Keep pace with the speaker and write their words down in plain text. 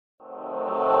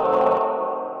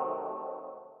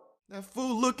That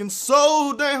food looking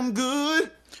so damn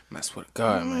good. I swear to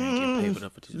God, man, get papered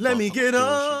up for this. Let me get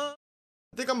up.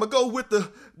 I think I'm gonna go with the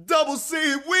double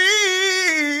seaweed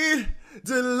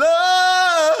deluxe.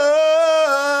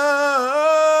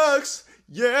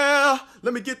 Yeah,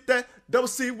 let me get that double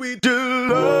seaweed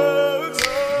deluxe,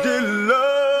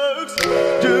 deluxe,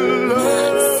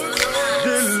 deluxe,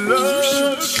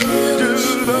 deluxe,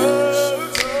 deluxe.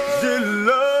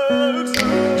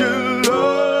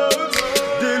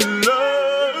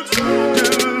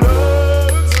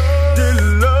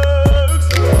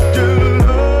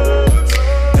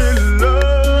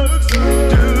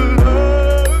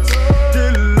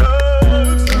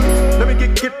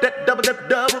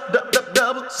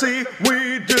 Double C,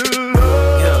 we do.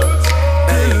 Yeah,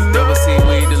 hey, double C,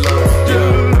 we deluxe.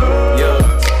 Yeah, yeah,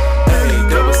 hey,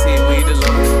 double C, we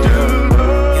deluxe.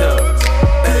 Yeah,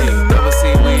 hey, double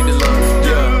C, we deluxe.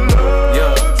 Yeah,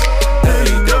 yeah, hey,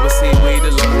 double C, we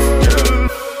deluxe.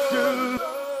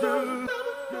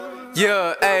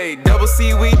 Yeah, hey, double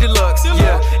C, we deluxe.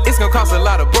 Yeah, it's gonna cost a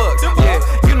lot of bucks. Yeah,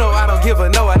 you know I don't give a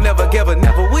no, I never give a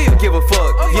never will give a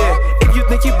fuck. Yeah. You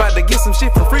think you about to get some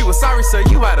shit for free? Well, sorry, sir,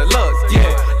 you out of luck.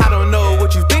 Yeah, I don't know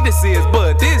what you think this is,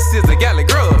 but this is a gallon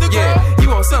grub. Yeah, you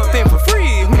want something for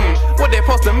free? What that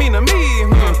supposed to mean to me?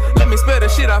 Let me spell the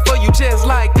shit out for you just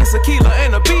like this, a kilo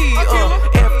and a B.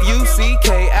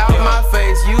 F-U-C-K out my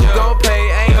face, you gon'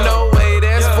 pay. Ain't no way,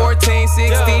 that's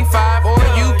 1465, or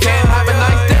you can't have a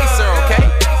nice day, sir, okay?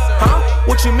 Huh?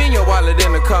 What you mean your wallet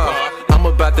in the car? I'm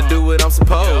about to do what I'm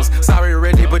supposed. Sorry,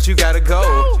 Reggie, but you gotta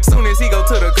go. Soon as he go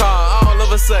to the car, all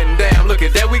of a sudden, damn, look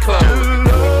at that, we close.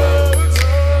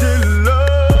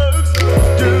 Deluxe,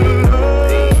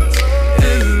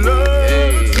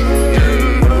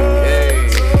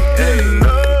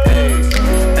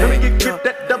 let me get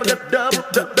that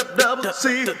double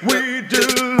C, we do.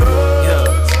 Yeah,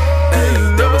 hey,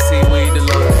 double C, we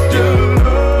deluxe.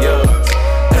 Yeah, yeah,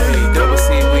 hey, double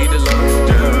C, we deluxe.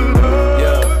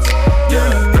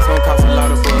 Yeah, it's gonna cost a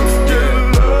lot of bucks.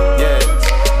 Yeah,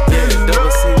 double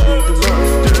C, we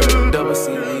deluxe. Double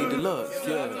C, we deluxe.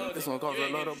 Yeah, it's gonna cost a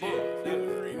lot of bucks.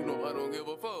 Yeah, you know I don't give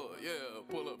a fuck. Yeah,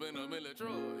 pull up in a millet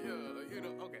truck. Yeah, you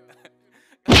know, okay.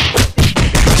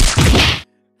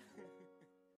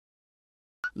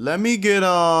 Let me get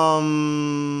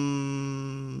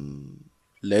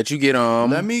Let you get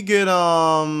Let me get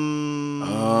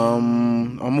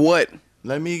what?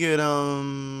 Let me get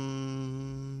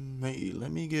hey,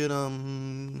 let me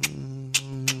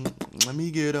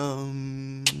get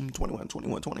 21,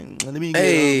 21, 20. Let me get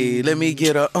Hey, let me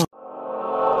get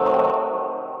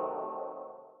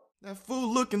that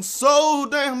food looking so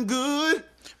damn good.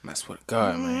 I swear to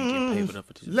God, man, get papered up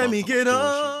for this. Let me get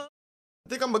up. I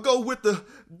think I'm gonna go with the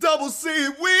double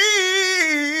seaweed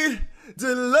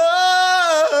deluxe.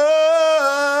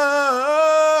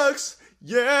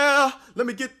 Yeah, let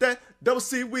me get that double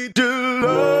seaweed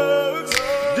deluxe,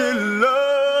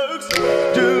 deluxe,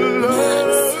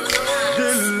 deluxe,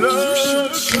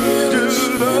 deluxe,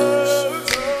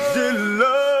 deluxe,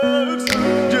 deluxe,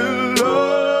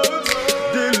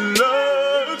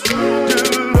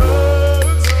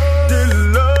 deluxe,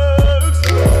 deluxe,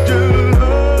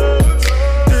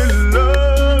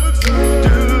 deluxe,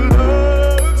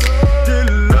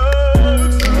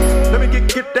 deluxe. Let me get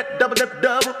that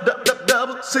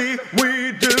double C,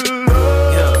 we do.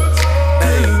 Yeah,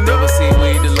 hey, double C,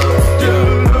 we deluxe.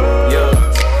 Yeah,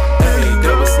 hey,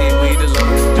 double C, we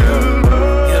deluxe.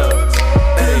 Yeah,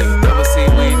 hey, double C,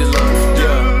 we deluxe.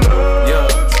 Yeah,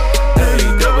 hey,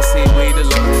 double C, we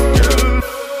deluxe.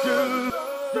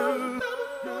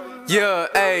 Yeah,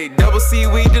 hey, double C,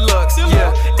 we deluxe.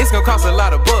 Yeah, it's gonna cost a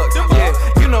lot of bucks. Yeah,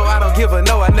 you know I don't give a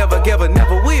no, I never give a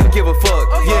never will give a fuck.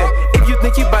 Yeah, if you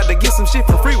think you about to get some shit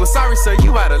for free, well, sorry, sir,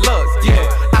 you out of luck. Yeah,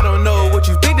 I don't know what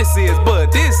you think this is,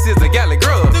 but this is a gallon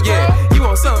grub. Yeah, you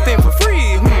want something for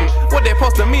free? What that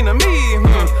supposed to mean to me?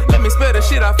 Let me spell the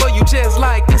shit out for you just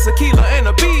like this, a kilo and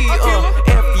a B.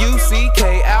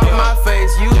 F-U-C-K out my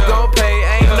face, you gon' pay.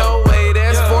 Ain't no way,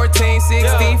 that's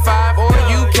 1465, or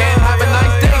you can't have a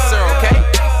nice day, sir, okay?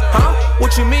 Huh?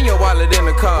 What you mean your wallet in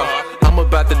the car? I'm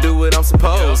about to do what I'm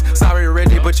supposed. Sorry,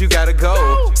 Reggie, but you gotta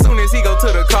go. Soon as he go to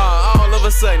the car, all of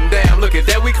a sudden, damn, look at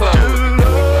that, we close.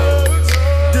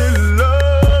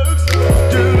 Deluxe,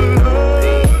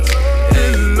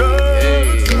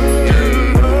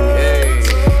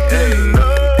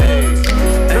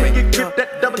 let me get that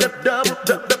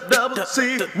double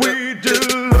C, we do.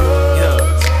 Yeah,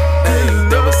 hey,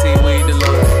 double C, we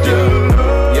deluxe.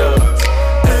 Yeah,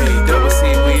 hey, double C,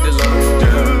 we deluxe.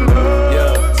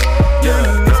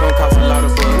 Yeah, it's gonna cost a lot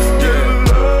of bucks.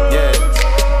 Yeah,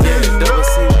 double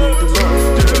C, we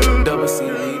deluxe. Double C,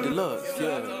 we deluxe.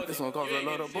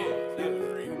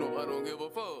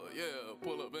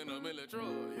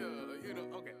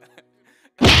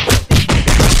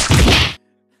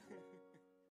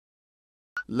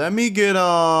 Let me get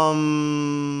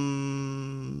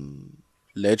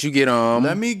Let you get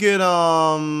Let me get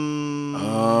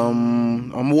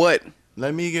what?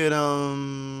 Let me get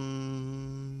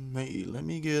hey, let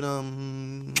me get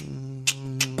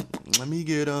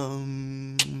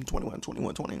 21,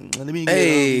 21, 20. Let me get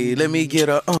Hey, let me get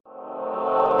a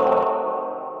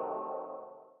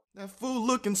that food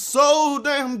looking so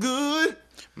damn good.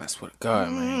 I swear to God,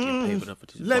 man, get papered up with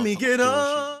this. Let me get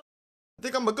I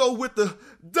think I'm gonna go with the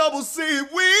double seaweed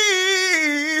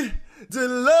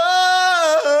deluxe.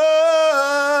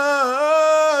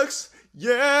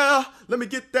 Yeah, let me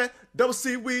get that double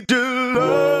seaweed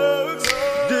deluxe,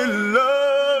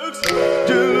 deluxe,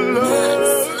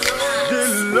 deluxe,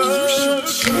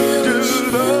 deluxe,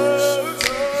 deluxe,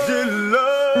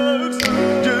 deluxe,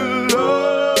 deluxe,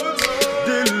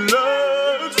 deluxe,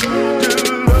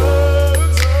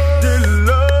 deluxe,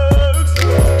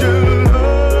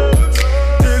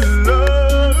 deluxe, deluxe,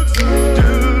 deluxe,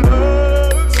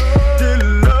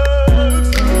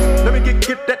 deluxe. Let me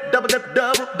get that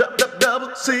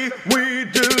double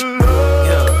seaweed deluxe.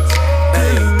 Yeah,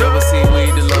 hey, double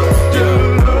seaweed deluxe. Yeah,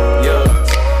 yeah,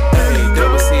 hey,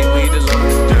 double seaweed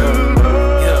deluxe. Yeah,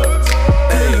 yeah,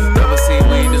 hey, double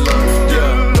seaweed deluxe.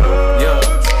 Yeah, yeah,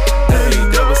 hey,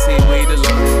 double seaweed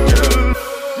deluxe.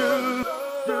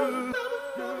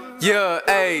 Yeah,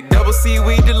 hey, double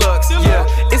seaweed deluxe. Yeah,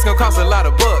 it's gonna cost a lot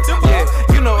of bucks. Yeah,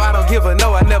 you know I don't give a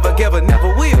no, I never give a,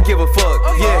 never will give a fuck.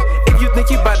 Yeah, if you think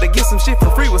you about to get some shit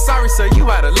for free, well sorry sir, you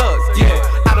out of luck. Yeah,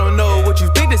 I don't know what you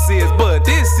think this is, but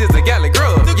this is a galley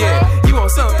grub. Yeah, you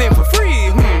want something for free?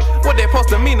 What that supposed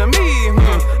to mean to me?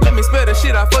 Let me spell the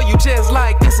shit out for you just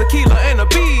like this a kilo and a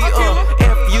B.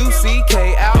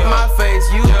 F-U-C-K out my face,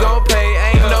 you gon' pay,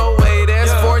 ain't no way,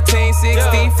 that's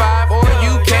 1465, or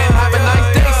you can't have a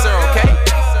nice day, sir, okay?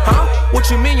 Huh? What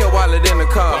you mean your wallet in the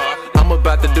car? I'm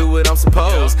about to do what I'm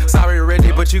supposed. Sorry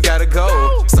Reggie, but you gotta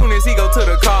go. Soon as he go to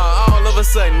the car, all of a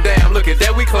sudden, damn, look at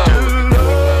that, we close.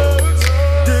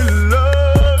 Deluxe.